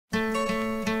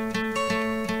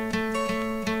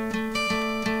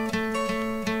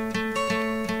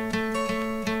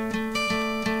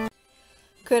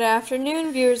Good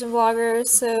afternoon, viewers and vloggers.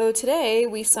 So today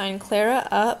we signed Clara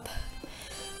up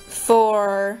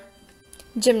for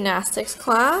gymnastics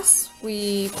class.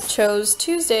 We chose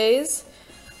Tuesdays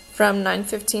from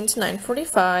 9:15 to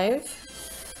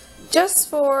 9:45 just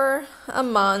for a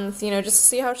month, just to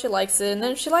see how she likes it. And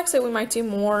then if she likes it, we might do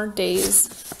more days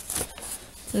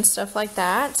and stuff like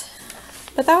that.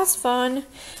 But that was fun.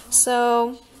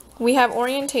 So we have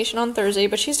orientation on Thursday,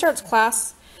 but she starts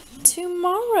class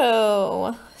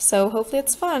tomorrow, so hopefully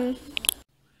it's fun.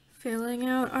 Filling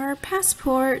out our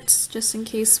passports just in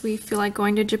case we feel like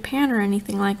going to Japan or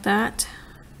anything like that.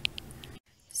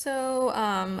 So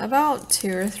about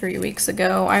 2 or 3 weeks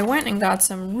ago, I went and got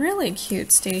some really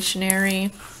cute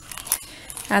stationery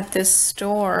at this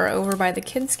store over by the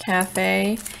kids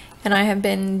cafe, and I have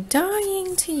been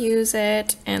dying to use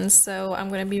it, and so I'm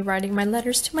going to be writing my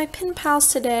letters to my pen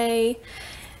pals today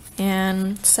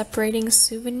and separating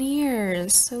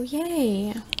souvenirs, so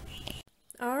yay!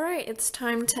 Alright, it's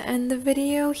time to end the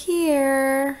video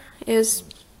here. It was a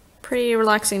pretty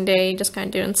relaxing day, just kind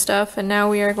of doing stuff, and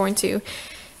now we are going to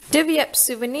divvy up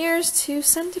souvenirs to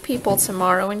send to people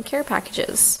tomorrow in care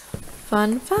packages.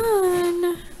 Fun,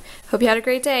 fun! Hope you had a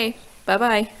great day.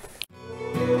 Bye-bye.